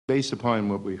based upon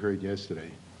what we heard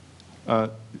yesterday,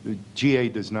 GA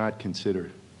does not consider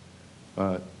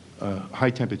a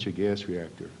high-temperature gas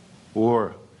reactor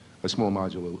or a small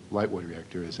modular light water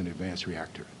reactor as an advanced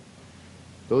reactor.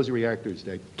 Those are reactors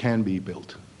that can be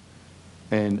built.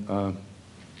 And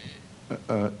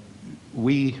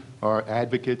we are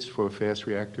advocates for fast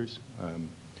reactors.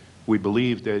 We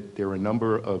believe that there are a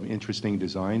number of interesting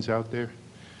designs out there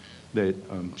that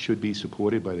should be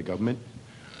supported by the government.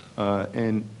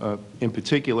 In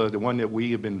particular, the one that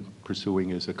we have been pursuing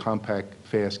is a compact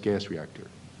fast gas reactor.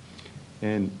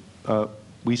 And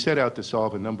we set out to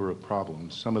solve a number of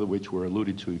problems, some of which were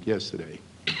alluded to yesterday.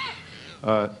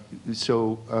 The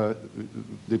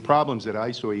problems that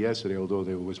I saw yesterday, although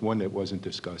there was one that wasn't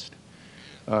discussed,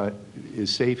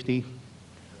 is safety,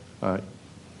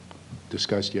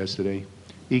 discussed yesterday.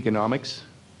 Economics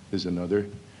is another.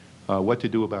 What to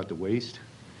do about the waste,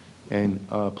 and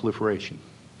proliferation.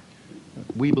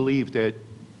 We believe that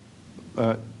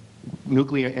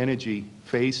nuclear energy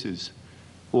faces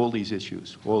all these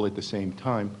issues all at the same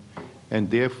time, and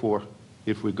therefore,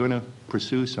 if we're going to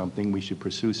pursue something, we should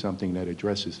pursue something that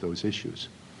addresses those issues.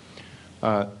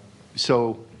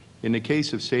 So in the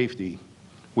case of safety,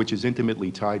 which is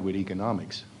intimately tied with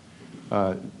economics,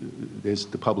 there's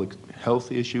the public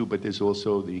health issue, but there's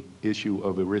also the issue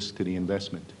of a risk to the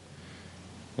investment.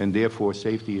 And therefore,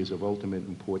 safety is of ultimate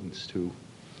importance to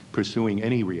pursuing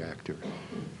any reactor.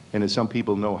 And as some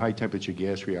people know, high-temperature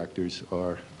gas reactors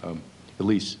are, at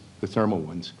least the thermal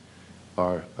ones,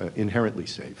 are inherently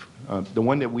safe. The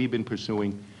one that we've been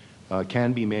pursuing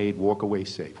can be made walk-away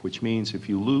safe, which means if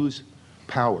you lose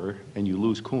power and you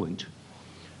lose coolant,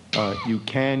 you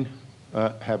can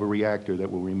have a reactor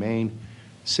that will remain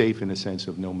safe in the sense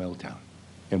of no meltdown.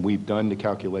 And we've done the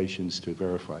calculations to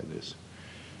verify this.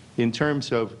 In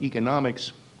terms of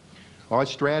economics, our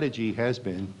strategy has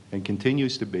been and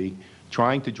continues to be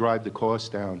trying to drive the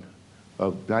cost down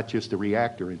of not just the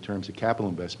reactor in terms of capital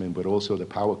investment, but also the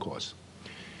power costs.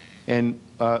 And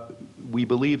we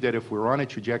believe that if we're on a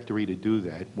trajectory to do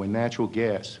that, when natural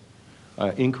gas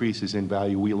increases in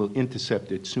value, we will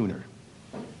intercept it sooner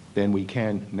than we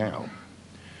can now.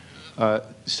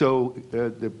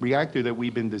 The reactor that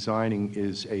we've been designing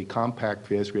is a compact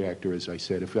fast reactor, as I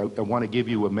said. If I want to give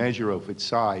you a measure of its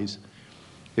size,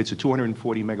 it's a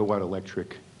 240 megawatt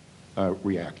electric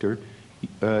reactor.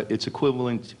 It's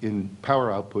equivalent in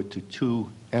power output to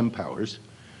 2 M-powers.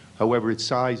 However, its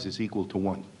size is equal to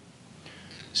 1.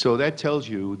 So that tells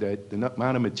you that the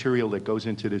amount of material that goes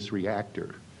into this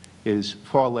reactor is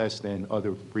far less than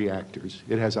other reactors.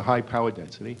 It has a high power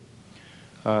density.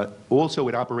 Also,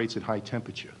 it operates at high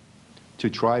temperature to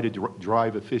try to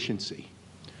drive efficiency,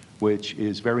 which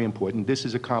is very important. This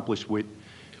is accomplished with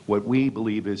what we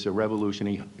believe is a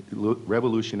revolutionary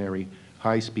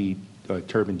high-speed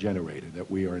turbine generator that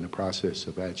we are in the process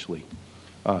of actually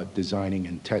designing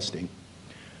and testing.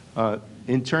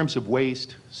 In terms of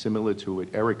waste, similar to what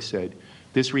Eric said,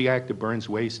 this reactor burns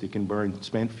waste. It can burn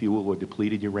spent fuel or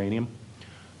depleted uranium.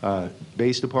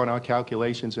 Based upon our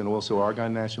calculations and also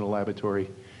Argonne National Laboratory,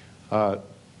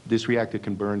 this reactor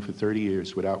can burn for 30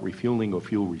 years without refueling or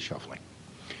fuel reshuffling.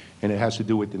 And it has to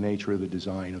do with the nature of the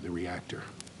design of the reactor.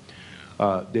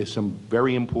 There's some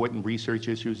very important research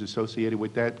issues associated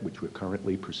with that, which we're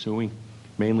currently pursuing,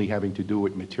 mainly having to do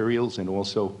with materials and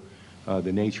also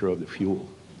the nature of the fuel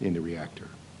in the reactor.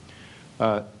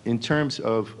 In terms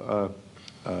of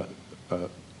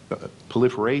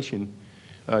proliferation,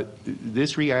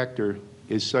 this reactor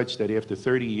is such that after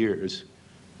 30 years,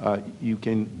 you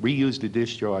can reuse the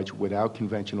discharge without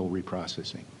conventional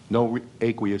reprocessing, no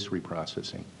aqueous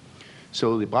reprocessing.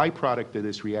 So the byproduct of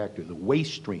this reactor, the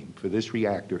waste stream for this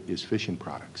reactor, is fission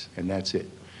products, and that's it.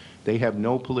 They have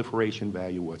no proliferation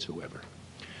value whatsoever.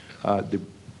 The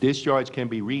discharge can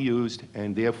be reused,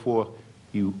 and therefore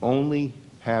you only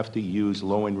have to use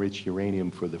low-enriched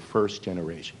uranium for the first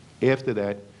generation. After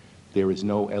that, there is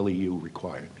no LEU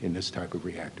required in this type of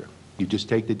reactor. You just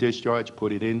take the discharge,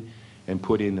 put it in, and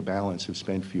put in the balance of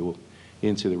spent fuel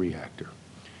into the reactor.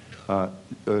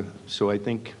 So I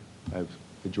think I've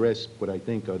addressed what I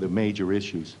think are the major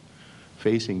issues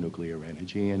facing nuclear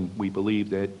energy, and we believe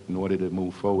that in order to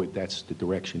move forward, that's the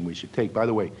direction we should take. By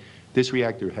the way, this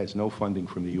reactor has no funding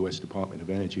from the U.S. Department of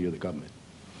Energy or the government.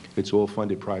 It's all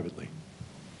funded privately.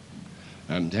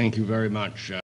 Thank you very much.